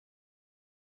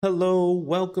Hello,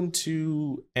 welcome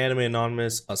to Anime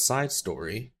Anonymous, a side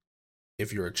story.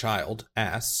 If you're a child,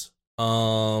 ass.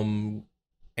 And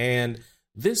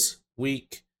this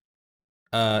week,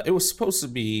 it was supposed to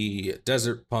be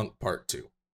Desert Punk Part 2.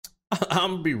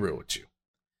 I'm gonna be real with you.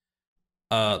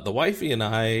 The wifey and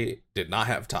I did not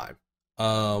have time.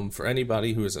 For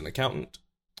anybody who is an accountant,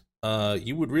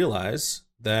 you would realize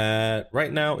that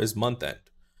right now is month end.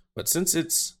 But since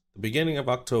it's the beginning of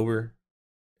October,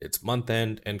 it's month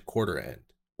end and quarter end.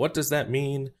 What does that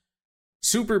mean?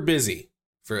 Super busy.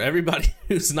 For everybody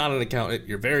who's not an accountant,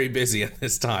 you're very busy at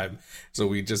this time. So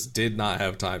we just did not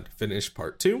have time to finish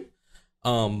part two.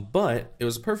 But it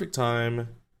was a perfect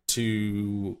time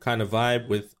to kind of vibe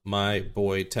with my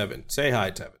boy Tevin. Say hi,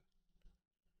 Tevin.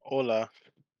 Hola.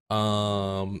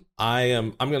 I'm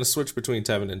gonna switch between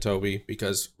Tevin and Toby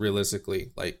because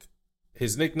realistically, like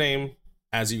his nickname,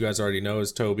 as you guys already know,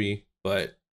 is Toby,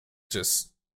 but just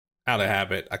out of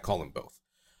habit, I call him both.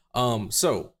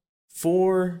 So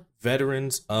for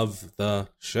veterans of the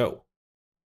show,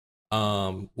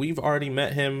 we've already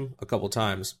met him a couple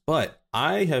times, but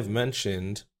I have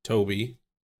mentioned Toby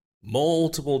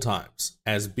multiple times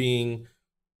as being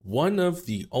one of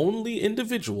the only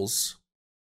individuals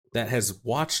that has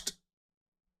watched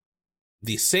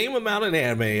the same amount of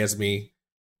anime as me,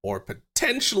 or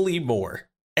potentially more.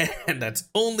 And that's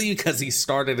only because he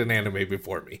started an anime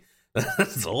before me.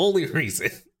 That's the only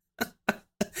reason.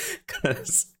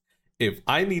 Because if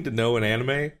I need to know an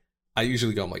anime, I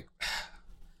usually go, I'm like,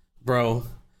 bro,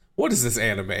 what is this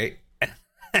anime?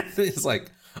 And it's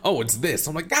like, oh, it's this.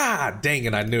 I'm like, God dang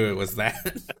it, I knew it was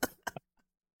that.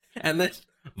 And then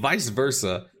vice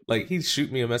versa. Like he'd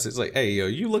shoot me a message like, "Hey, yo,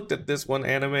 you looked at this one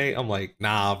anime?" I'm like,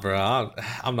 "Nah, bro,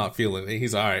 I'm not feeling it."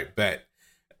 He's all right, bet.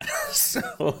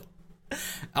 So,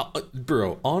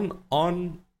 bro,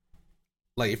 on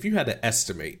like if you had to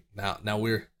estimate now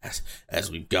we're as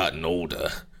we've gotten older.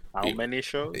 How many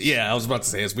shows? Yeah, I was about to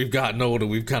say as we've gotten older,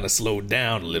 we've kind of slowed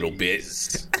down a little bit.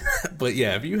 Jeez. But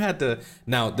yeah, if you had to,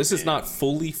 now I this is not mean,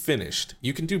 fully finished.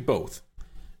 You can do both.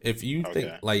 If you think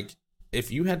okay. like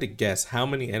if you had to guess how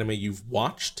many anime you've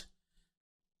watched,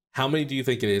 how many do you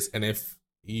think it is, and if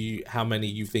you how many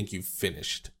you think you've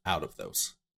finished out of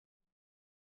those?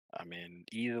 I mean,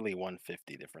 easily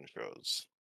 150 different shows.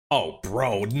 Oh,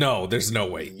 bro, no, there's no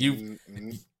way. You Mm,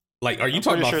 mm, like, are you I'm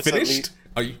talking pretty about sure it's at finished? least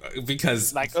Are you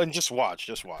because like just watch.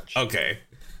 okay,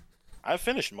 I've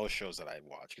finished most shows that I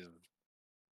watch.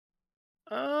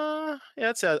 Yeah,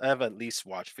 I'd say I have at least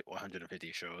watched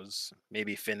 150 shows.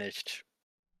 Maybe finished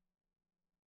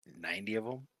 90 of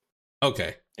them,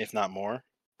 okay. if not more.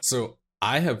 So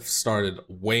I have started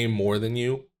way more than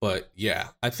you, but yeah,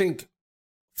 I think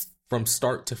from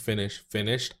start to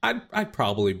finished, I'd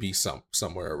probably be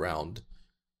somewhere around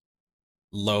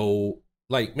low,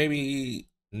 like maybe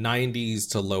 90s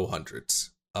to low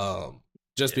hundreds.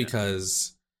 Just Yeah.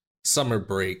 because summer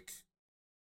break,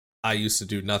 I used to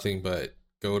do nothing but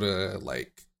go to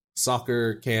like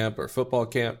soccer camp or football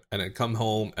camp and then come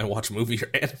home and watch movie or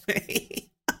anime.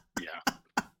 Yeah.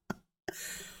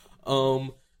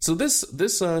 So this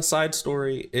side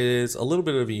story is a little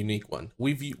bit of a unique one.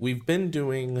 We've been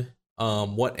doing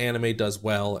what anime does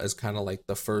well as kind of like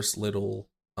the first little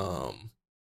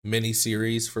mini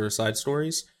series for side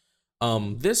stories.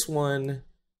 This one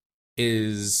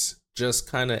is just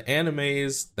kind of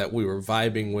animes that we were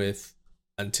vibing with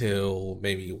until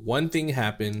maybe one thing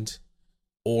happened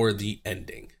or the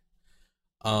ending.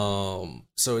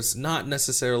 So it's not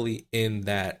necessarily in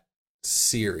that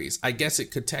series. I guess it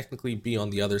could technically be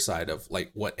on the other side of like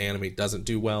what anime doesn't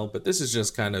do well, but this is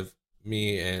just kind of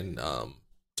me and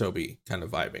Toby kind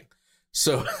of vibing.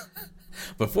 So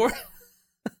before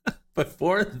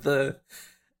before the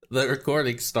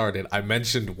recording started, I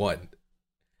mentioned one,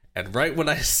 and right when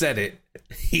I said it,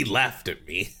 he laughed at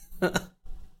me.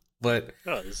 But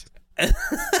Because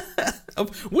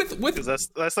with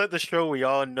that's like the show we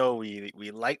all know we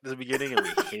liked the beginning and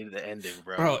we hated the ending,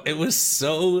 bro. bro, it was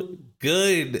so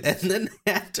good, and then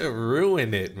had to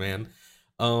ruin it, man.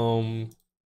 Um,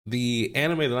 the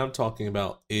anime that I'm talking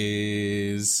about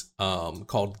is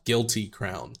called Guilty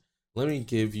Crown. Let me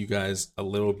give you guys a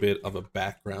little bit of a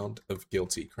background of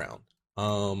Guilty Crown.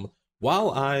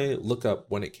 While I look up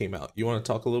when it came out, you want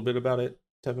to talk a little bit about it,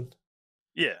 Tevin?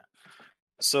 Yeah.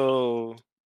 So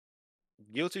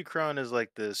Guilty Crown is like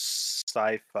this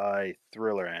sci-fi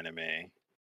thriller anime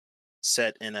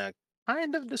set in a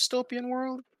kind of dystopian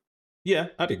world Yeah,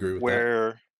 I'd agree with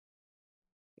that.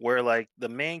 where like the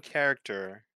main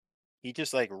character he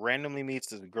just like randomly meets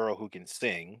this girl who can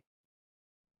sing,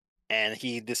 and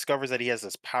he discovers that he has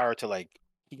this power to like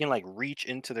he can like reach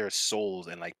into their souls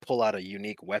and like pull out a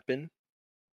unique weapon,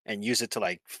 and use it to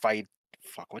like fight.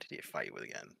 Fuck, what did he fight with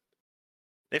again?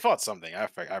 They fought something. I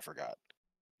forgot.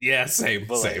 Yeah, same,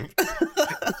 But same.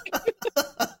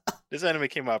 like, this anime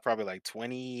came out probably like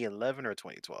 2011 or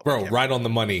 2012. Bro, right on the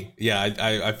money. Yeah,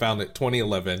 I found it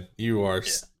 2011. You are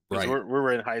right. We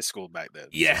were in high school back then.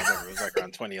 Yeah. So it was like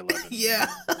around 2011. Yeah.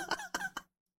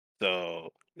 So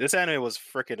this anime was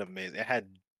freaking amazing. It had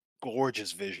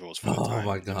gorgeous visuals for the time. Oh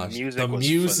my gosh. The music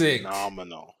was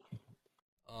phenomenal.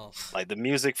 Oh. Like the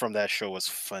music from that show was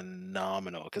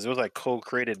phenomenal because it was like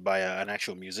co-created by an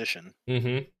actual musician.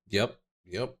 Mm-hmm. Yep.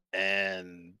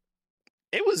 And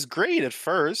it was great at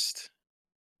first.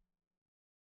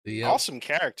 Yep. Awesome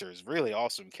characters, really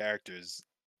awesome characters.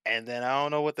 And then I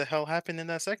don't know what the hell happened in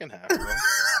that second half, bro.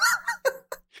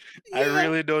 Yeah. I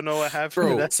really don't know what happened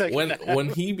in that second half. When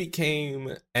he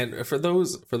became, and for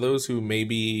those who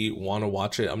maybe want to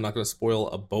watch it, I'm not going to spoil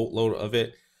a boatload of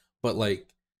it, but like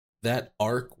that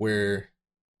arc where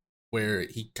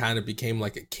he kind of became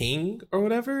like a king or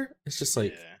whatever, it's just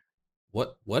like,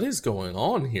 what is going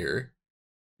on here?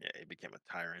 Yeah, he became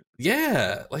a tyrant.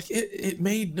 Yeah, like it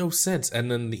made no sense, and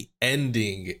then the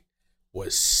ending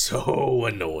was so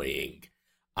annoying.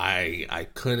 I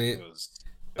couldn't. It was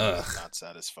not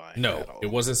satisfying. No, it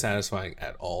wasn't satisfying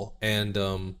at all. And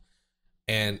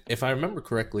if I remember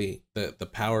correctly, the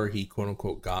power he quote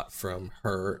unquote got from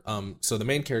her. So the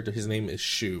main character, his name is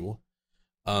Shu.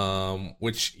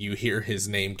 Which you hear his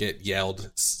name get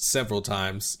yelled several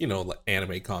times. You know, like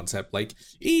anime concept, like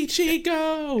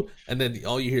Ichigo, and then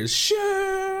all you hear is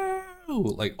Shu,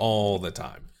 like all the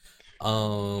time. That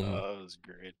was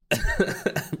great.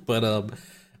 But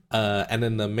and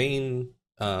then the main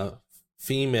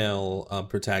female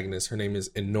protagonist, her name is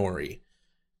Inori.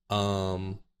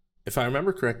 If I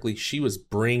remember correctly, she was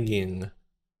bringing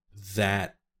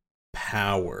that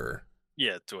power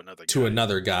to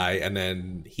another guy, and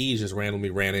then he just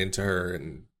randomly ran into her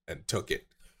and took it.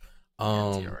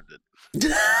 NTR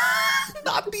did.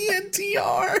 Not the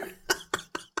NTR.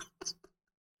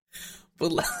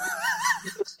 But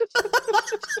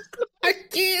I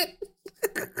can't.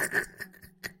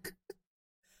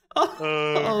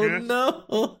 Oh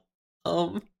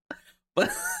no.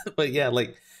 But yeah,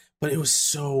 like, but it was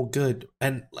so good.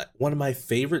 And like one of my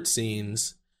favorite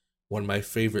scenes, one of my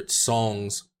favorite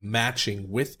songs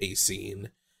matching with a scene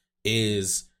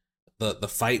is the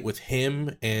fight with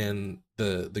him and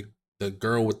the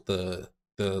girl with the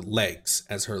legs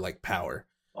as her like power.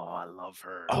 Oh, I love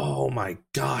her. Oh my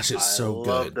gosh, it's so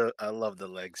good. I love the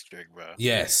leg trick, bro.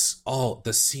 Yes. Oh,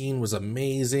 the scene was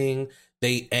amazing.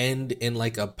 They end in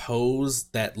like a pose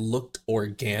that looked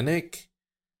organic,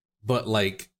 but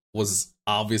like was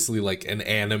obviously like an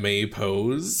anime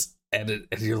pose. And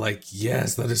you're like,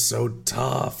 yes, that is so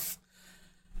tough.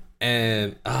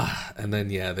 And then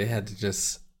yeah, they had to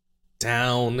just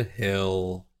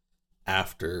downhill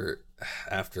after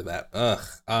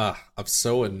that. I'm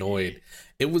so annoyed.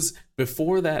 It was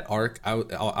before that arc. I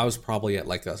was probably at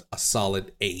like a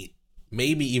solid 8,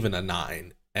 maybe even a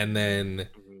 9, and then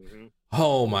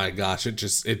oh my gosh, it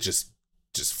just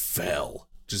fell,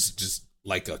 just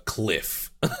like a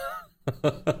cliff.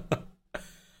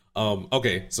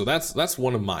 Okay, so that's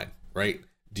one of mine, right?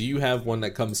 Do you have one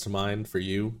that comes to mind for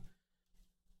you?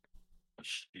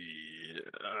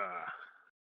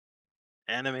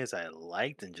 Animes I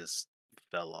liked and just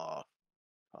fell off.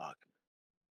 Fuck.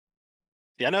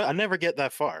 Yeah, I never get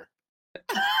that far.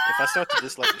 If I start to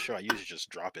dislike the show, I usually just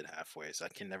drop it halfway. So I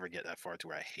can never get that far to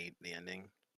where I hate the ending.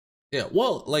 Yeah,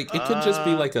 well, like it could just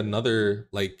be like another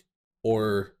like,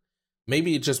 or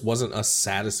maybe it just wasn't a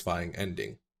satisfying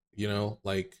ending. You know,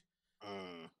 like.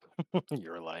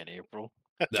 You're lying, April.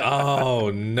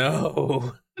 Oh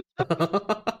no.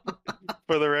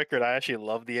 For the record, I actually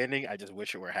love the ending. I just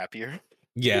wish it were happier.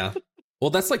 Yeah. Well,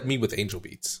 that's like me with Angel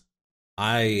Beats.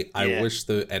 I wish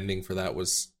the ending for that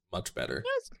was much better.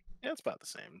 Yeah, it's about the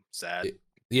same. Sad.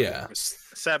 Yeah.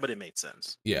 Sad, but it made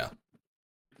sense. Yeah.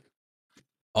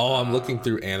 Oh, I'm looking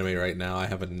through anime right now. I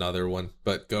have another one,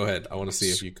 but go ahead. I want to see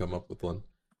if you come up with one.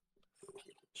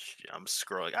 I'm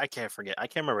scrolling. I can't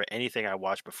remember anything I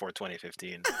watched before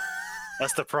 2015.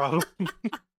 That's the problem.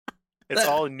 It's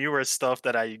all newer stuff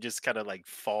that I just kind of like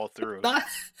fall through.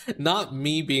 Not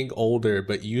me being older,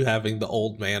 but you having the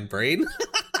old man brain.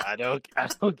 I don't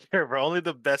care, bro. Only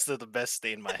the best of the best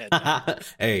stay in my head now.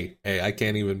 Hey, I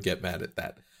can't even get mad at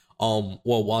that. Well,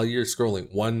 while you're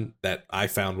scrolling, one that I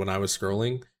found when I was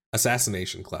scrolling,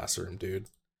 Assassination Classroom, dude.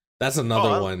 That's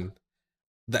another one.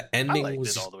 The ending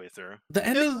was all the way through. The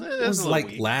ending was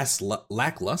like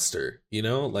lackluster, you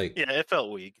know, like yeah, it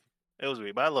felt weak. It was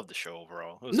weird, but I love the show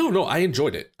overall. It was No, good. no, I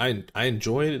enjoyed it. I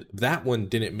enjoyed that one.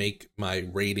 Didn't make my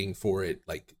rating for it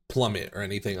like plummet or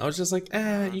anything. I was just like,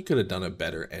 Uh, you could have done a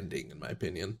better ending, in my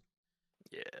opinion.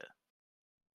 yeah.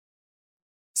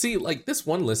 See, like this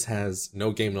one list has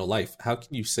no game, no life. How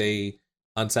can you say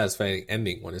unsatisfying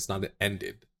ending when it's not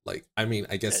ended? Like, I mean,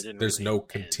 I Yeah, it guess didn't there's really no end.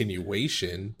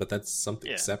 continuation, but that's something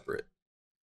Yeah. separate.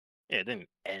 Yeah, it didn't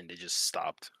end. It just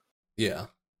stopped. Yeah,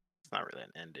 It's not really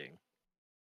an ending.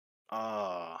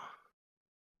 Oh,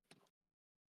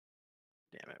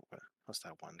 damn it. What's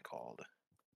that one called?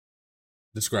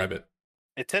 describe it.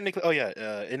 It technically, oh yeah,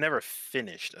 it never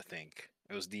finished, I think.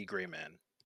 It was The Gray Man.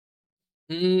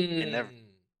 It never, Mm.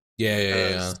 Yeah, yeah, yeah,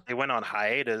 because it went on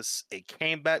hiatus. It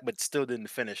came back, but still didn't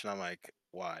finish. And I'm like,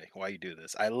 why? Why you do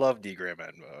this? I love The Gray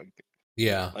Man, bro.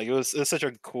 yeah. Like it was such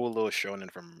a cool little shonen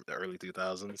from the early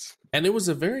 2000s. And it was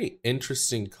a very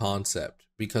interesting concept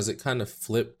because it kind of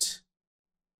flipped,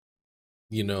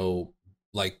 you know,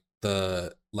 like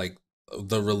the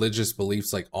religious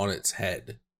beliefs like on its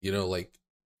head. You know, like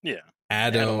Yeah, it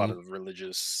had a lot Adam. of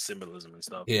religious symbolism and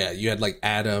stuff. Yeah, you had like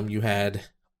Adam, you had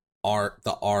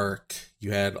the Ark,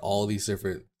 you had all these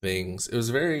different things. It was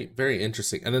very very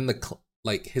interesting. And then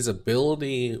like his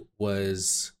ability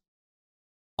was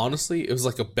honestly, it was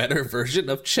like a better version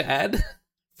of Chad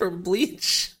from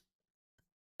Bleach.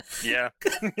 Yeah.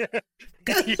 Yeah.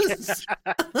 'Cause-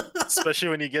 Especially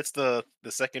when he gets the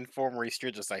second form where he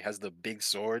straight just like has the big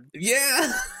sword.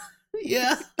 yeah.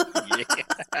 Yeah.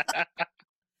 Yeah.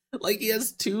 Like he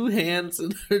has two hands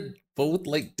and they're both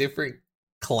like different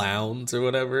clowns or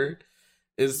whatever.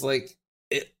 It's like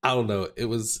I don't know. It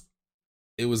was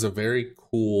a very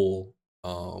cool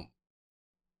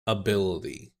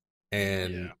ability.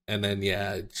 Yeah. And then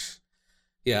yeah,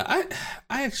 I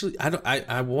actually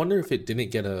I wonder if it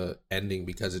didn't get a ending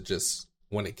because it just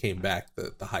when it came back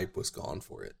the hype was gone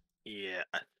for it. Yeah.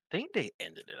 I think they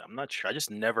ended it. I'm not sure. I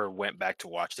just never went back to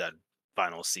watch that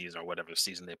final season or whatever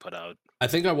season they put out. I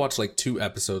think I watched like 2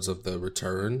 episodes of The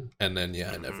Return and then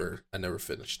yeah, Because I never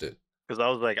finished it. I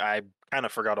was like, I kind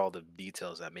of forgot all the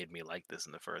details that made me like this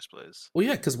in the first place. Well,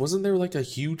 yeah, because wasn't there like a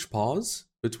huge pause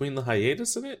between the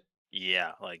hiatus in it?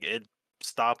 Yeah. Like it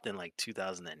stopped in like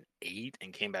 2008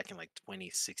 and came back in like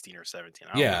 2016 or 17.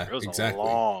 I don't Yeah, remember. It was a exactly.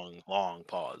 long, long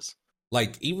pause.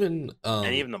 Like even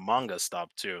And even the manga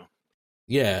stopped too.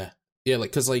 yeah, yeah,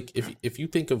 like because like if you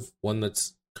think of one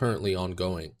that's currently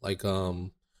ongoing, like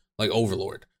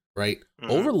Overlord, right?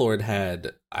 Hmm. Overlord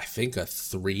had I think a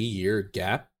 3 year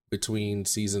gap between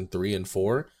season 3 and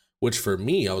 4, which for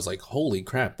me I was like, holy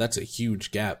crap, that's a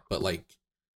huge gap. But like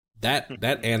that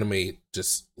anime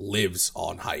just lives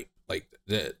on hype. Like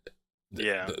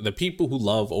Yeah. the people who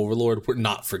love Overlord were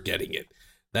not forgetting it.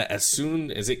 That as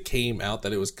soon as it came out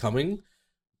that it was coming,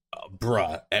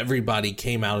 bruh, everybody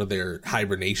came out of their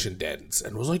hibernation dens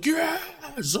and was like,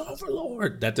 "Yes,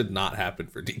 Overlord." That did not happen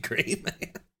for D. Gray,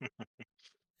 man.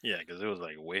 Yeah, because it was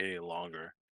like way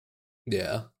longer.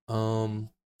 Yeah. Oh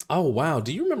wow.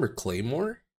 Do you remember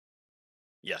Claymore?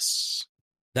 Yes.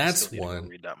 Still That's need to go one.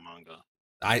 read that manga.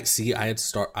 I see.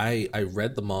 I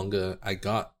read the manga. I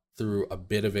got through a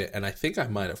bit of it, and I think I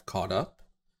might have caught up.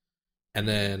 And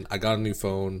then I got a new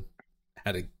phone,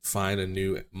 had to find a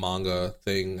new manga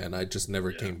thing, and I just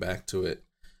never Yeah. came back to it.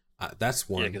 That's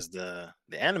Yeah, one. because the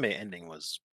anime ending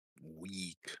was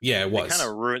weak. Yeah, it They kind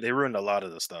of was. ruined a lot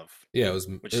of the stuff, Yeah, it was.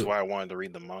 which is why I wanted to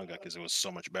read the manga because it was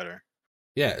so much better.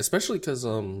 Yeah, especially because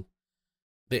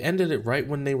they ended it right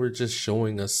when they were just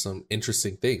showing us some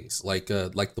interesting things, like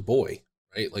the boy,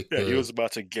 right? Like Yeah, he was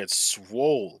about to get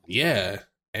swole. yeah,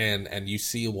 and you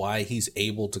see why he's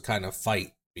able to kind of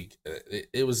fight.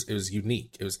 It was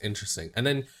unique. It was interesting, and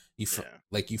then Yeah.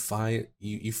 like you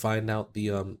find out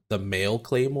the male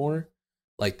Claymore,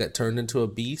 like that turned into a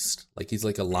beast, like he's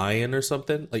like a lion or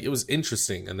something. Like it was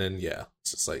interesting, and then yeah,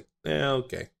 it's just like yeah,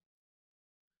 okay.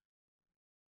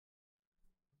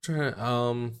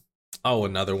 Oh,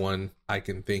 another one I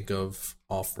can think of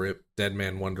off rip, Dead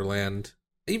Man Wonderland.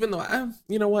 Even though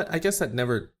you know what, I guess that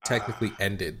never technically Ah,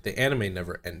 ended. The anime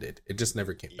never ended. It just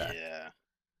never came back. yeah.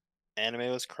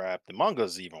 Anime was crap. The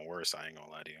manga's even worse. I ain't gonna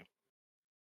lie to you.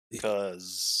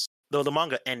 Because though the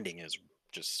manga ending is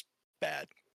just bad,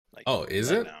 like Oh,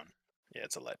 is it? letdown. Yeah,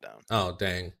 it's a letdown. Oh,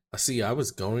 dang. See, I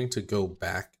was going to go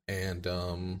back and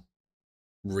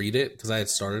read it because I had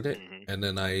started it, Hmm. and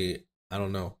then I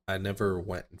don't know. I never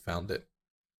went and found it.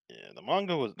 Yeah, the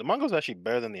manga was actually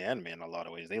better than the anime in a lot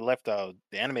of ways. The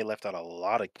anime left out a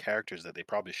lot of characters that they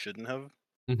probably shouldn't have,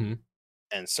 Mm-hmm.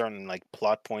 and certain like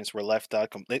plot points were left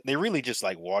out. They really just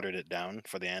like watered it down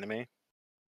for the anime.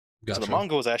 So the Gotcha.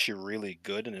 manga was actually really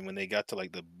good, and then when they got to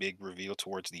like the big reveal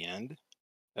towards the end,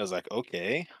 I was like,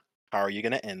 okay, how are you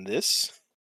gonna end this?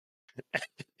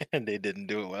 And they didn't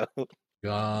do it well.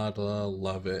 Gotta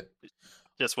love it.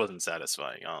 Just wasn't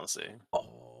satisfying, honestly.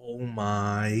 Oh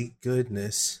my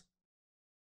goodness.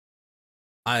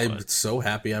 I'm But so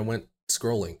happy I went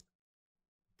scrolling.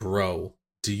 Bro,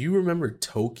 do you remember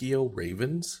Tokyo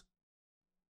Ravens?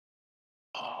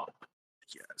 oh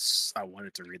yes, I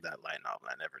wanted to read that light novel.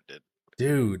 I never did.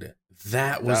 Dude,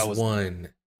 that was That was one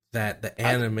that the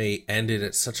I anime ended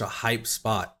at such a hype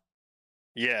spot.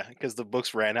 yeah, because the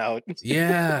books ran out.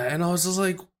 Yeah, and I was just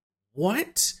like,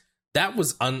 what? That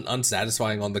was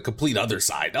unsatisfying on the complete other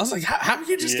side. I was like, how are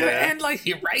you just gonna Yeah. end like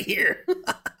right here?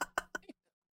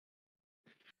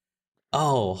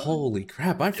 Oh, holy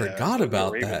crap, I Yeah, forgot Tokyo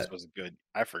about Ravens that. was good.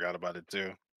 I forgot about it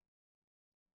too.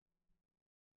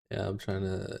 Yeah, I'm trying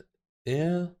to.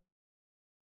 Yeah.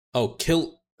 Oh,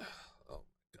 kill. Oh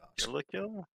my gosh. Kill la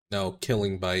Kill? No,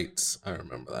 Killing Bites. I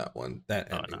remember that one. That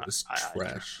Oh no, ending was I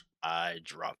trash. I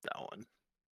dropped that one.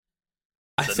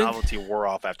 I The think novelty wore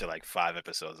off after like 5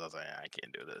 episodes. I was like, I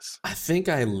can't do this. I think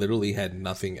I literally had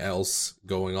nothing else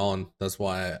going on. That's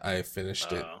why I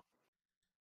finished it. Uh,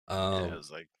 yeah, it Um.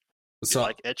 was like, if you So.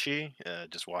 like ecchi,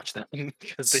 just watch them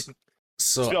because they.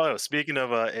 So. Oh, speaking of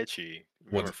ecchi,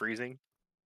 remember What? freezing?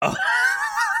 Oh,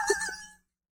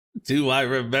 do I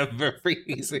remember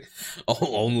freezing?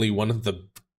 Oh, only one of the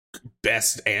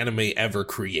best anime ever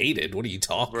created. What are you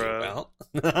talking Bruh.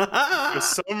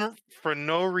 about? For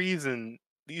no reason,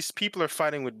 these people are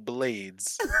fighting with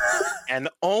blades, and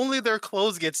only their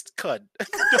clothes gets cut.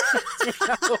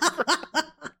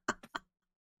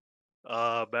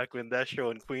 Back when that show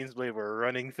and Queensblade were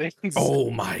running things. Oh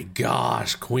my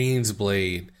gosh,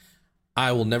 Queensblade.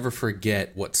 I will never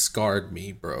forget what scarred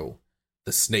me, bro.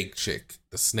 The snake chick.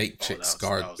 The snake Oh, chick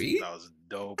scarred me. that was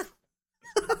dope.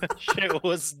 Shit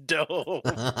was dope.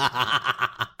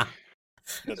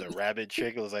 The rabbit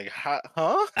chick was like, huh?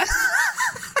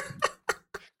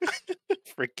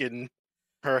 Freaking,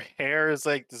 her hair is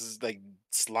like this like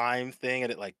slime thing,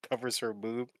 and it like covers her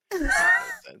boob.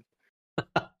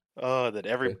 Oh, that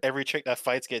every chick that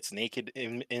fights gets naked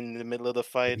in the middle of the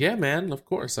fight. Yeah, man, of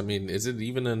course. I mean, is it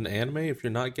even an anime if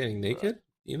you're not getting naked?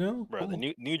 You know? Bro, the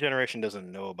Oh. new generation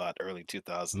doesn't know about early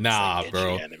 2000s Nah, like bro.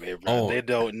 ecchi anime, bro. Oh, They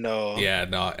don't know. yeah,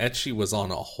 no. Ecchi was on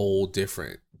a whole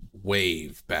different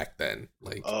wave back then.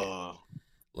 Like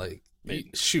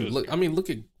shoot, look. I mean, look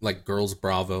at like Girls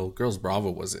Bravo. Girls Bravo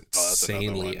was That's another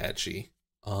insanely one. ecchi.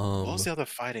 What was the other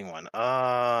fighting one?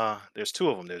 There's two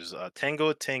of them. There's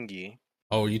Tango Tengi,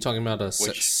 Oh, are you talking about a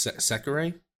which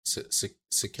Sekirei? Sekirei?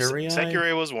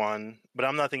 Sekirei was one, but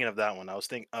I'm not thinking of that one. I was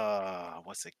thinking,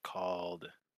 what's it called?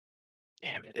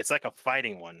 Damn it, it's like a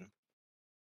fighting one.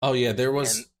 Oh yeah, there And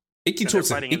was they're Ikitosen.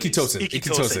 fighting in these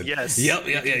Ikitosen. yes. Yep.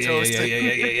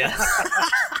 Yeah.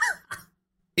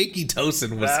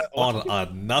 Ikitosen was That on one.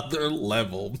 another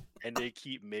level. And they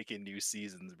keep making new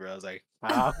seasons, bro. I was like,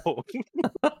 how?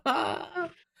 I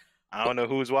don't know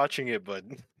who's watching it, but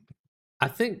I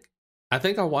think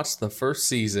I watched the first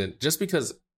season just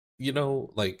because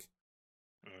like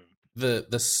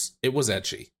it was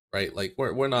ecchi, right? Like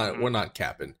we're not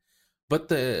capping, but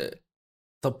the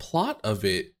plot of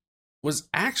it was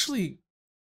actually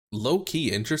low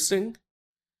key interesting.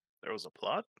 there was a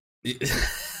plot.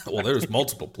 Well, there was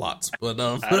multiple plots, but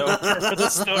I don't remember the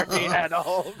story at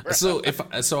all. Bro.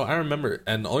 So I remember,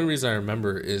 and the only reason I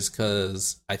remember is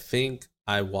because I think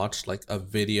I watched like a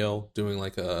video doing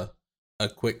like a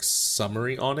quick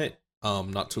summary on it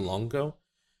not too long ago.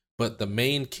 But the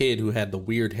main kid who had the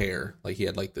weird hair, like he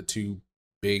had like the two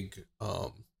big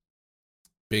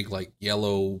like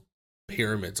yellow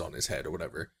pyramids on his head or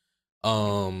whatever.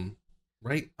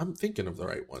 Right? I'm thinking of the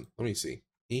right one. Let me see.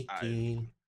 Ikitosen.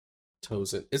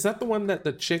 Is that the one that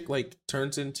the chick like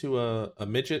turns into a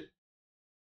midget?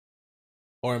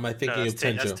 Or am I thinking of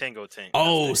Tenjo? That's Tango Tengi.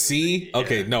 Oh, see? Yeah.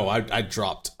 Okay, no, I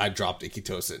dropped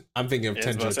Ikitosen. I'm thinking of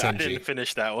Tenjo Tenji. I didn't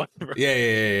finish that one. Bro.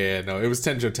 Yeah. No, it was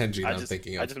Tenjo Tenji that I'm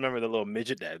thinking of. I just remember the little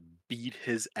midget that beat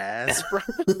his ass, bro.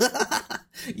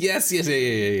 Yes.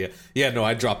 Yeah, no,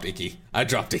 I dropped Icky. Bro,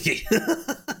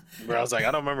 I was like,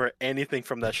 I don't remember anything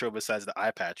from that show besides the eye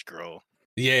patch girl.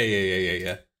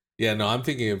 Yeah. Yeah, no, I'm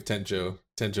thinking of Tenjo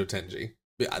Tenji.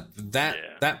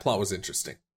 That plot was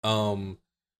interesting.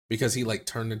 Because he like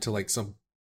turned into like some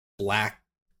black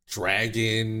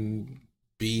dragon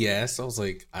BS. I was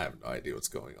like, I have no idea what's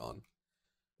going on.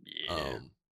 Yeah.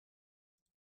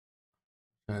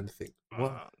 Trying to think.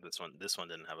 What? This one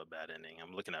didn't have a bad ending.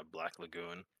 I'm looking at Black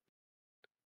Lagoon.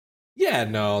 Yeah,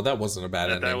 no, that wasn't a bad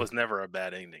ending. That was never a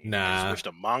bad ending. Nah. I just wish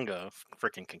the manga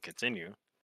freaking can continue.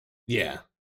 Yeah.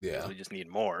 So we just need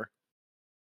more.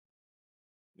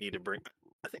 Need to bring.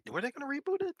 I think were they gonna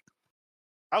reboot it?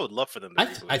 I would love for them to I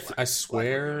reboot I Black, I Black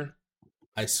Lagoon.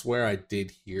 swear I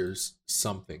did hear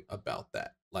something about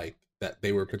that, like that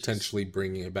they were And just potentially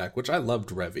bringing it back, which I loved.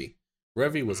 Revy.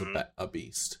 Revy was mhm, a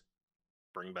beast.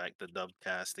 bring back the dub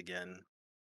cast again.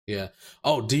 Yeah.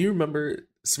 Oh, do you remember?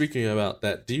 Speaking about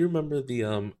that, do you remember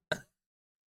the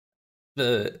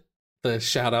the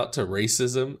shout out to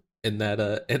racism in that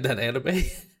anime?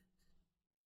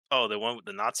 Oh, the one with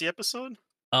the Nazi episode?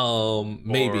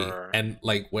 Maybe. Or And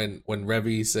like when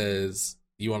Revy says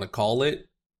you want to call it,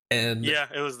 and yeah,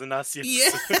 it was the Nazi yeah.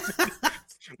 episode.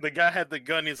 The guy had the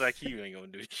gun. He's like, he ain't gonna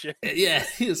do shit. Yeah,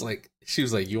 he was like, she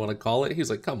was like, "You want to call it?" He was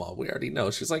like, "Come on, we already know."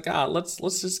 She's like, let's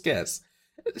just guess."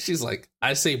 She's like,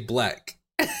 "I say black,"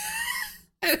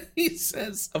 and he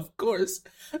says, "Of course."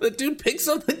 The dude picks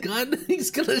up the gun.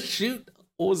 He's gonna shoot.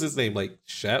 What was his name? Like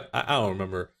Chef? I don't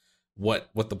remember what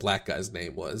the black guy's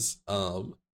name was.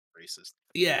 Racist.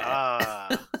 Yeah.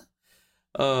 Ah,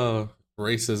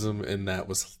 Racism in that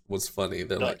was funny.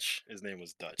 They're like Dutch. His name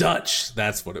was Dutch. Dutch.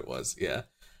 That's what it was. Yeah,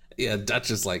 yeah. Dutch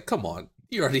is like, come on,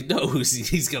 you already know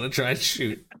he's gonna try and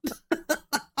shoot.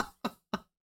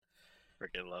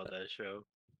 Freaking love that show.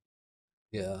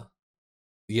 Yeah.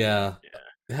 Yeah.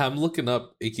 Yeah. I'm looking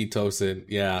up Ikitosen.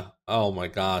 Yeah. Oh my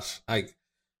gosh. I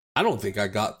don't think I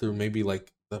got through maybe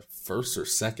like the first or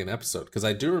second episode because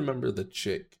I do remember the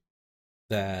chick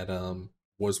that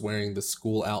was wearing the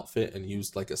school outfit and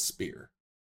used like a spear.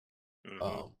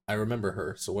 Mm-hmm. I remember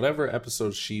her. So whatever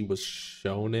episode she was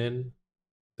shown in,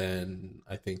 then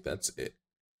I think that's it.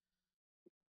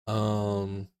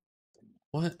 Um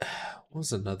what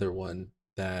was another one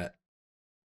that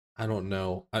I don't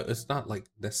know. It's not like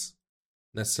this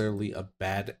necessarily a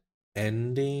bad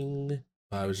ending.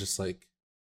 I was just like,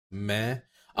 meh.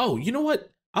 Oh, you know what?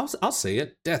 I'll say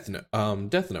it. Death Note.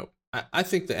 Death Note. I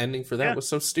think the ending for that Yeah. was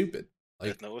so stupid.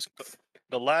 Like, Death Note was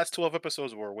the last 12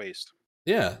 episodes were a waste.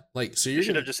 yeah, like so You you're should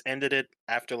gonna, have just ended it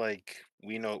after like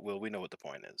we know what the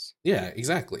point is. yeah,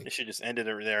 exactly. It should just ended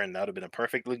it there, and that would have been a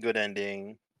perfectly good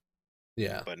ending.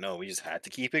 Yeah, But no, we just had to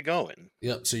keep it going.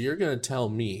 yeah. So you're gonna tell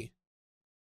me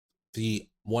the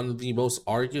one of the most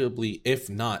arguably, if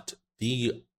not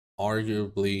the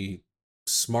arguably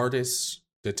smartest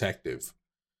detective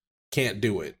can't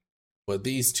do it, but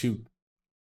these two,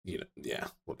 yeah,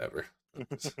 whatever.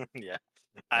 Yeah,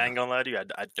 I ain't gonna lie to you.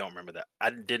 I don't remember that. I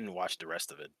didn't watch the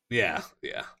rest of it. Yeah,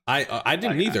 yeah. I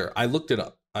didn't either. I looked it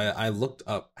up. I looked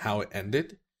up how it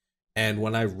ended, and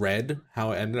when I read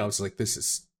how it ended, I was like, "This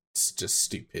is just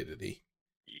stupidity."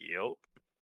 Yep.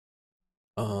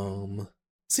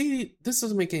 See, this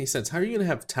doesn't make any sense. How are you gonna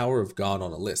have Tower of God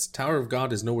on a list? Tower of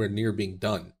God is nowhere near being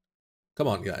done. Come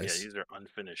on, Yeah, guys. these are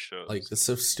unfinished Like, shows. that's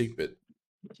so stupid.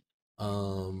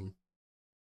 Um.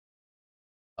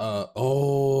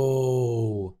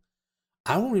 Oh.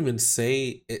 I won't even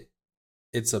say it.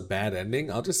 It's a bad ending.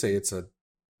 I'll just say it's a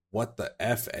what the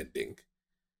f ending.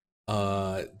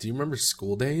 Do you remember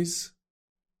School Days?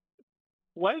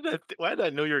 Why did I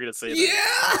know you were gonna say that?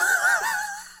 Yeah.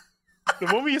 The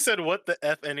moment you said "what the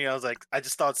f" ending, I was like, I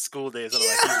just thought School Days. And I'm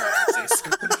like, he's not gonna say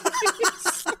School Days.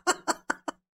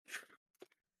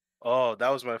 Oh, that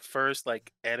was my first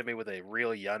like anime with a real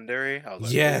yandere. I was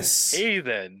like, Yes. okay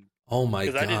then, Oh my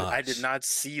because gosh. I did not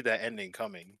see that ending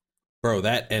coming. Bro,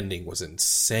 that ending was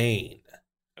insane.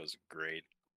 It was great.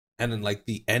 And then like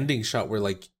the ending shot where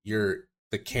like the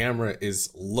camera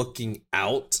is looking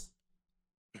out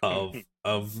of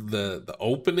the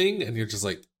opening and you're just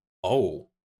like, "Oh.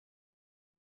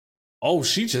 Oh,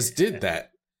 she just did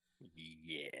that."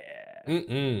 Yeah.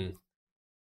 Mm-mm.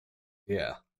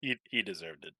 Yeah. He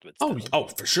deserved it, but Oh, still. oh,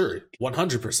 for sure.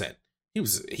 100%.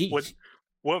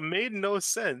 What made no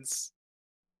sense?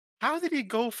 How did he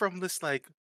go from this like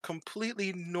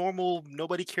completely normal,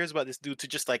 nobody cares about this dude to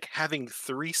just like having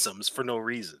threesomes for no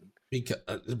reason?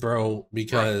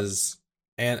 because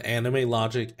anime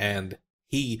logic and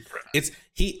he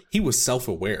was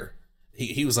self-aware.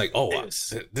 He was like, "Oh,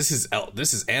 Yes. this is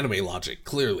anime logic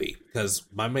clearly because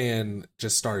my man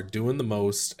just started doing the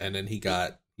most and then he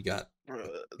got Bruh,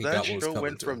 he that got what was show coming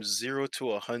went to from him 0 to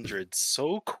 100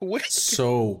 so quick.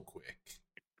 so quick.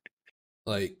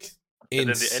 Like And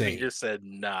then the ending insane. just said,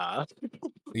 nah.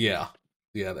 Yeah.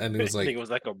 Yeah, and it was I think like it was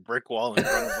like a brick wall in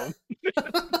front of him.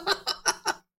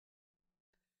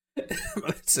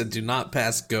 it said, "Do not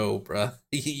pass go, bruh.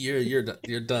 You're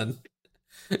done.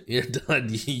 You're done.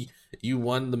 You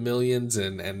won the millions,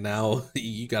 and now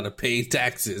you gotta pay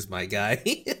taxes, my guy."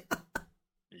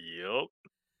 Yup.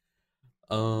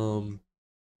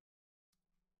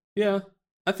 Yeah,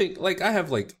 I think like I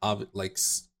have like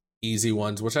easy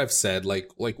ones, which I've said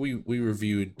like we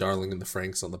reviewed Darling in the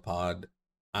Franks on the pod.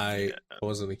 I Yeah,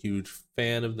 wasn't a huge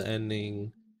fan of the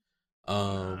ending.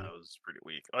 nah, it was pretty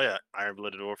weak. Oh yeah, Iron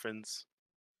Blooded Orphans.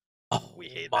 Oh We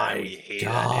hate that. my We hate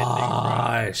that ending, bro.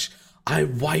 gosh. I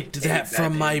We wiped that hate that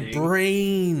from my ending.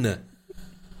 brain. We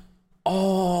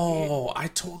Oh, I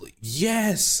totally.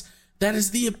 Yes. That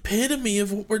is the epitome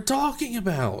of what we're talking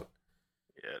about.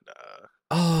 yeah, nah.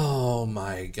 Oh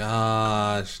my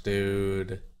gosh,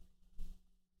 dude.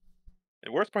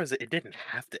 The worst part is that it didn't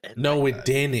have to end like No, it that.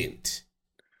 didn't.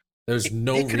 There's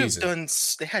no They could have reason. done.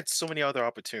 They had so many other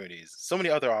opportunities, so many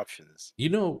other options. You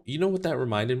know what that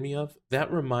reminded me of?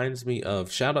 That reminds me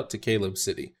of shout out to Caleb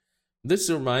City. This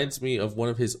reminds me of one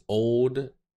of his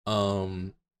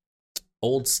um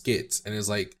old skits, and it's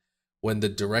like when the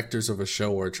directors of a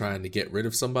show are trying to get rid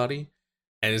of somebody,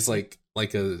 and it's like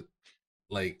a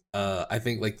I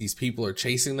think like these people are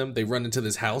chasing them. They run into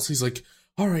this house. He's like,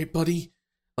 "All right, buddy."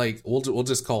 Like we'll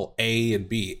just call A and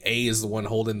B. A is the one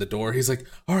holding the door. He's like,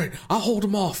 "All right, I'll hold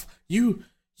him off. You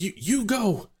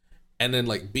go." And then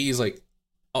like B is like,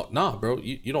 "Oh nah, bro,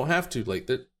 you don't have to. Like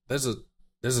there's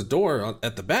a door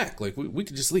at the back. Like we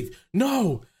could just leave."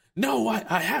 No,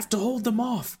 I have to hold them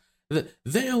off.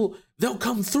 They'll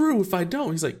come through if I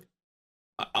don't. He's like,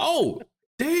 "Oh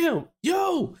damn,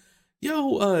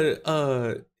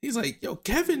 he's like, yo,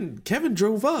 Kevin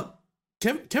drove up.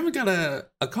 Kevin got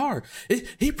a car.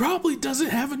 He probably doesn't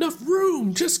have enough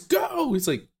room. Just go." He's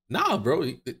like, "Nah, bro.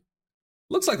 It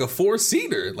looks like a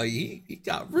 4-seater. Like he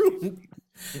got room."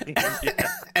 Yeah.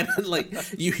 And then like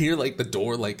you hear like the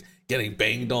door like getting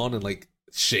banged on and like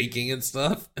shaking and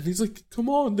stuff. And he's like, "Come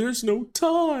on, there's no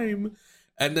time."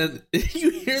 And then you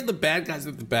hear the bad guys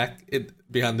at the back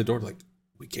behind the door like,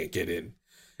 "We can't get in."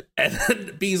 And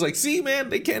then B's like, "See, man,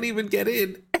 they can't even get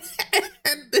in."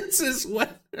 And this is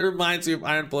what reminds me of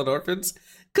Iron Blood Orphans.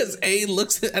 Because A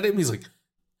looks at him, he's like,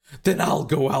 "Then I'll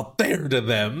go out there to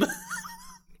them."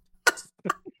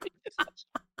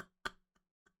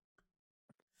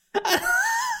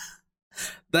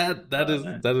 that is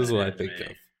That what I think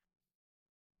anime.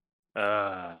 of.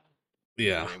 Uh,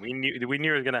 Yeah. we knew it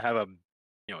was gonna have a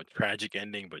tragic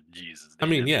ending, but Jesus, I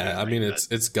they mean, didn't make yeah, it I like mean that.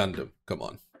 it's Gundam. Come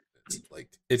on. It's like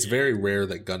it's Yeah, very rare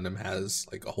that Gundam has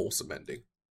like a wholesome ending.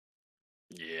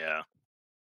 yeah.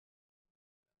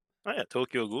 Oh yeah,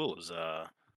 Tokyo Ghoul is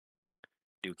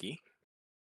Dookie.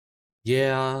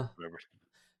 Yeah. Remember?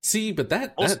 See, but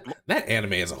Most, that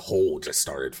anime as a whole just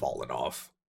started falling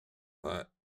off. Uh,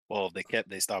 well, they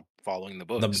stopped following the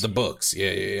the books. books,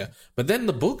 yeah. But then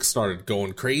the books started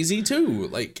going crazy too.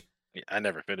 Like, Yeah, I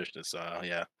never finished it, so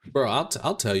yeah. bro,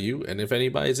 I'll tell you. And if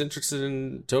anybody's interested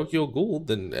in Tokyo Ghoul,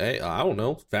 then hey, I don't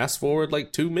know, fast forward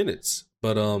like 2 minutes.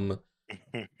 But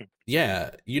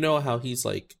yeah, you know how he's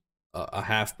like a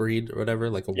half breed or whatever,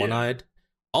 like a one Yeah, eyed.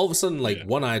 All of a sudden, like yeah,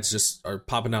 one eyes just are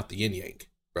popping out the yin yang,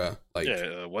 bro. Like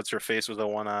yeah. What's her face was a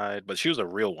one-eyed, but she was a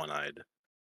real one-eyed.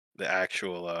 The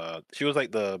actual, she was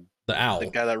like the the owl.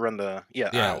 guy that run the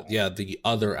owl. Yeah, the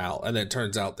other owl, and then it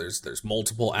turns out there's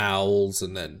multiple owls,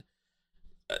 and then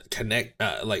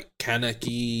like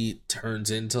Kaneki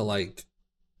turns into like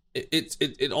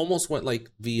it almost went like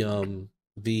the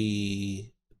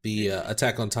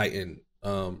Attack on Titan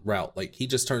route. Like he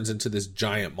just turns into this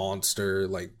giant monster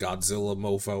like Godzilla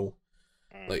mofo.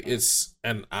 Like Mhm. it's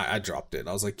and I dropped it.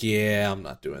 I was like, yeah, I'm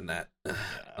not doing that. Yeah,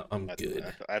 I'm I,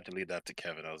 good. I have to leave that to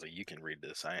Kevin. I was like, you can read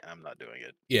this. I'm not doing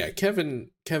it. Yeah, Kevin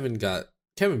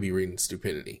be reading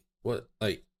stupidity. What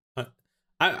like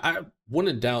I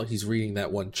wouldn't doubt he's reading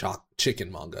that one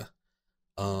chicken manga.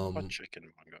 What Um,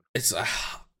 chicken manga? it's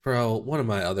bro. One of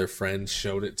my other friends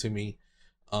showed it to me.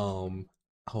 Hold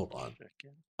on.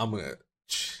 Chicken. I'm gonna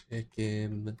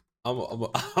chicken. I'm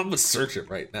gonna search it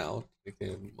right now.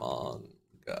 Chicken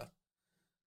manga.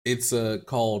 It's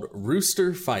called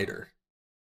Rooster Fighter,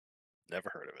 Never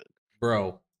heard of it.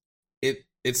 bro.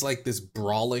 It's like this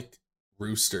brawlic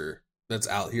rooster that's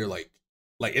out here like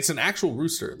it's an actual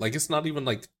rooster. Like it's not even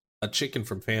like a chicken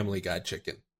from Family Guy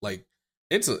chicken. Like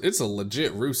it's a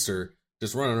legit rooster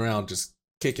just running around just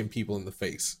kicking people in the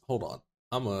face. Hold on.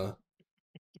 I'm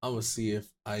gonna see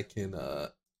if I can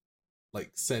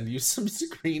like send you some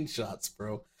screenshots,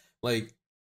 bro. Like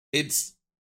it's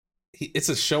it's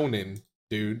a shonen,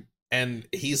 dude, and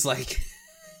he's like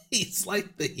he's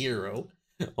like the hero.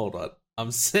 Hold on. I'm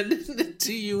sending it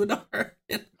to you in our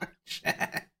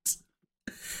chat.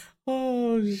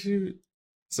 Oh shoot.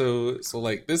 So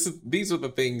like these are the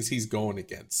things he's going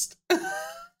against.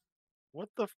 What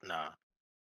the? Nah,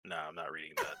 nah. I'm not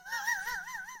reading that.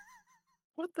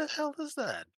 What the hell is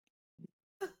that?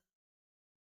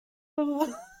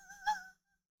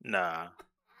 Nah.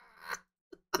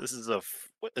 This is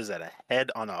what is that? A head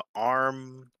on an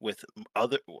arm with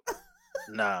other?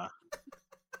 Nah,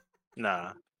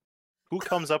 nah. Who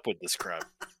comes up with this crap?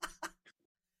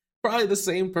 Probably the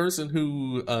same person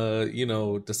who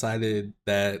decided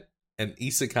that an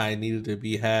isekai needed to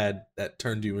be had that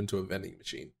turned you into a vending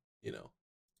machine, you know.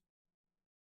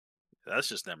 That's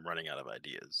just them running out of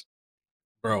ideas.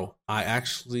 Bro, I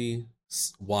actually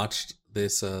watched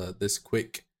this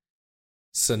quick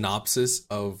synopsis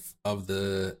of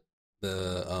the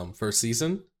first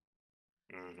season.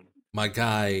 Mm. My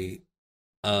guy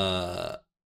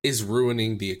is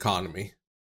ruining the economy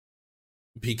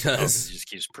because he just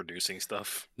keeps producing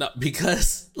stuff. No,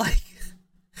 because like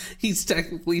he's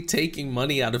technically taking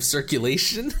money out of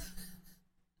circulation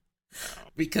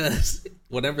because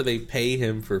whenever they pay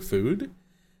him for food,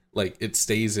 like it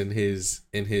stays in his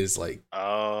like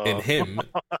in him.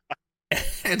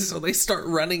 And so they start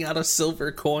running out of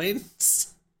silver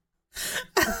coins.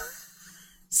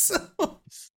 So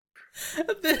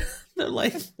they're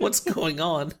like, what's going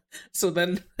on? So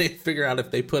then they figure out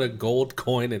if they put a gold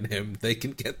coin in him, they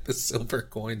can get the silver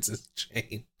coins as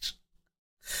change.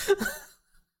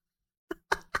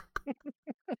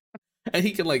 And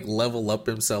he can like level up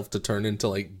himself to turn into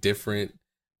like different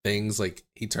things. Like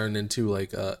he turned into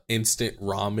like a instant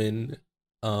ramen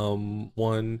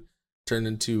one, turned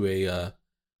into a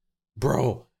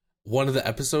bro, one of the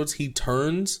episodes he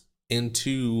turns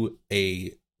into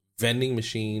a vending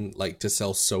machine like to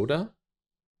sell soda.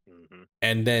 Mm-hmm.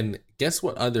 And then guess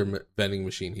what other vending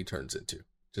machine he turns into?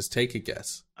 Just take a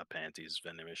guess. A panties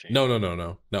vending machine.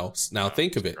 No. Now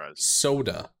think of it.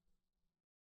 Soda.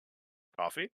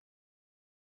 Coffee?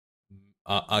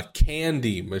 A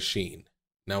candy machine.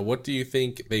 Now, what do you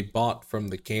think they bought from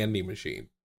the candy machine?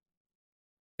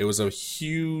 It was a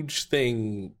huge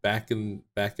thing back in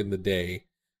the day.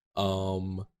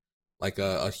 Like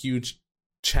a huge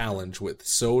challenge with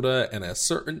soda and a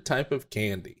certain type of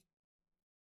candy.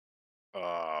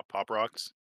 Pop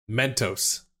Rocks?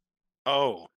 Mentos.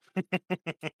 Oh.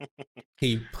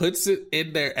 He puts it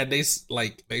in there and they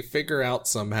figure out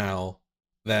somehow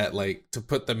that like to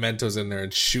put the Mentos in there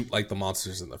and shoot like the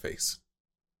monsters in the face.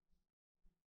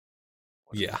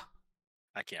 Yeah.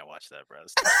 I can't watch that, bro.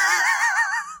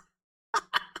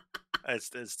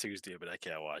 It's Tuesday, but I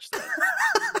can't watch that.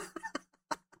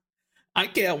 I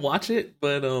can't watch it,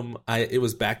 but it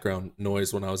was background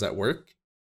noise when I was at work.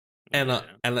 And I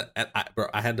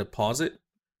had to pause it,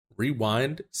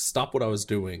 rewind, stop what I was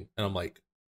doing, and I'm like,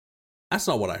 that's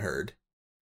not what I heard.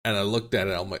 And I looked at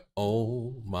it, I'm like,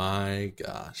 oh my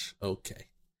gosh, okay.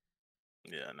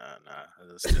 Yeah, nah.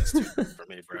 That's too good for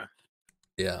me, bro.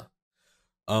 Yeah.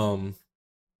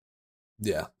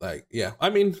 Yeah, like, yeah. I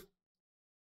mean,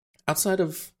 outside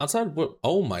of what,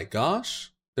 oh my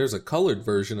gosh, there's a colored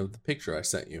version of the picture I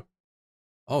sent you.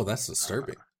 Oh, that's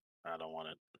disturbing. I don't want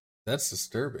it. That's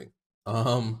disturbing.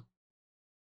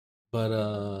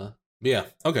 Yeah,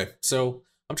 okay. So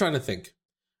I'm trying to think.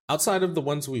 Outside of the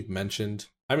ones we've mentioned,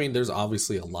 I mean, there's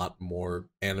obviously a lot more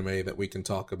anime that we can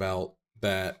talk about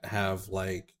that have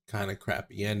like kind of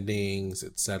crappy endings,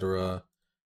 etc.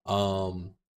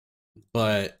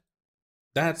 But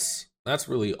that's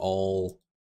really all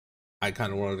I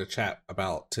kind of wanted to chat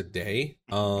about today.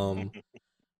 I'm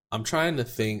trying to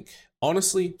think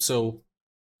honestly. So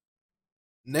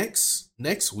next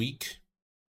week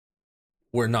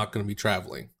we're not going to be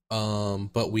traveling.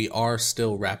 But we are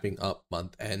still wrapping up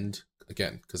month end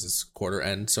again because it's quarter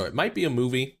end. So it might be a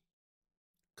movie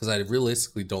because I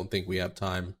realistically don't think we have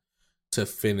time to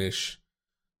finish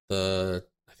the,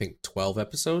 I think, 12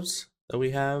 episodes that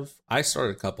we have. I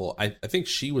started a couple. I think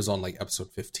she was on like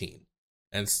episode 15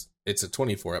 and it's a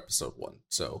 24 episode one.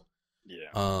 So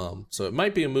yeah. So it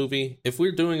might be a movie. If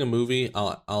we're doing a movie,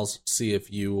 I'll see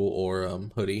if you or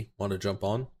Hoodie want to jump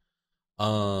on.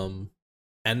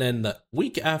 And then the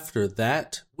week after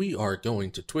that, we are going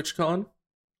to TwitchCon,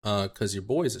 because your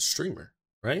boy is a streamer,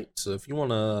 right? So if you want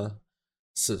to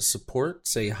support,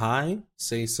 say hi,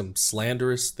 say some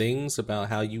slanderous things about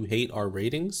how you hate our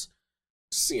ratings,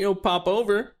 just, pop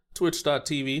over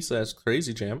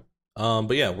twitch.tv/crazyjam.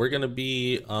 But yeah, we're going to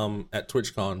be at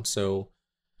TwitchCon, so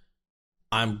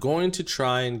I'm going to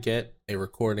try and get a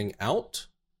recording out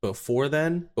before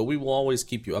then, but we will always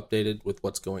keep you updated with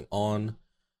what's going on.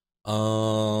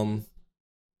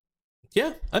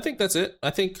 Yeah, I think that's it.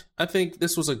 I think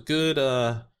this was a good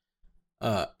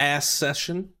ass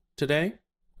session today.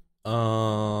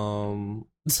 I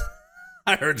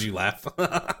heard you laugh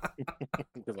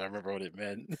because I remember what it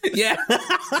meant. Yeah.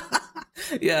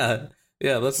 Yeah,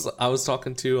 I was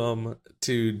talking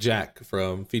to Jack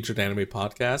from Featured Anime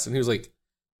Podcast, and he was like,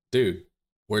 dude,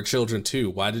 we're children too.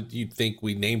 Why did you think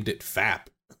we named it FAP?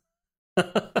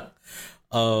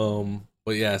 But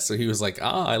But yeah, so he was like,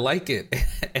 I like it.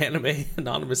 Anime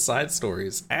anonymous side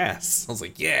stories, ass. I was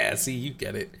like, yeah, see, you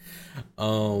get it.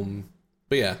 But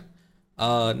yeah,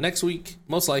 next week,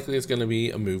 most likely it's going to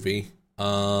be a movie.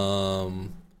 I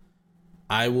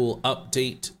will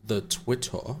update the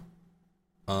Twitter,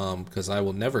 because I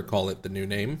will never call it the new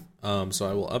name. So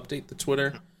I will update the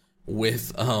Twitter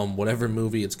with whatever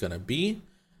movie it's gonna be.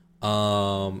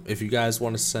 If you guys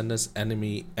want to send us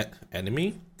any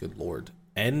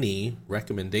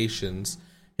recommendations,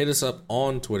 hit us up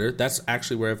on Twitter. That's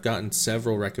actually where I've gotten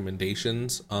several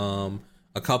recommendations. A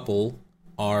couple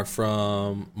are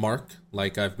from Mark,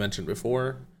 like I've mentioned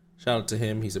before. Shout out to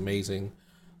him, he's amazing.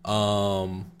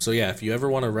 So yeah, if you ever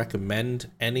want to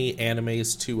recommend any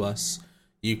animes to us,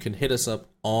 you can hit us up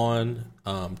on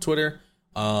Twitter.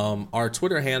 Our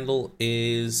Twitter handle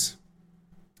is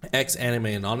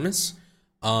xanimeanonymous.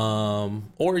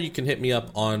 Or you can hit me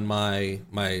up on my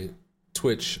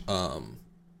Twitch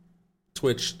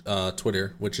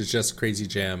Twitter, which is just Crazy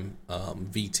Jam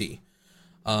VT.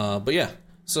 But yeah,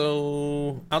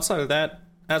 so outside of that,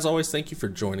 as always, thank you for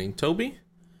joining, Toby.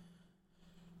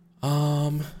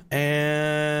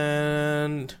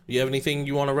 And you have anything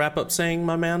you want to wrap up saying,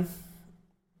 my man?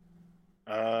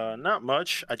 Not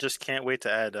much. I just can't wait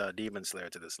to add Demon Slayer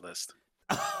to this list.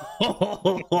 And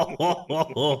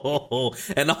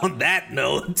on that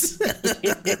note,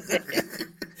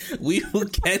 we will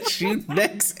catch you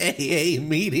next AA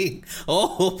meeting.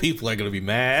 Oh, people are gonna be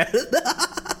mad.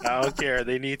 I don't care.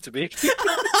 They need to be.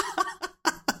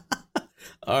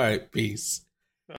 All right, peace.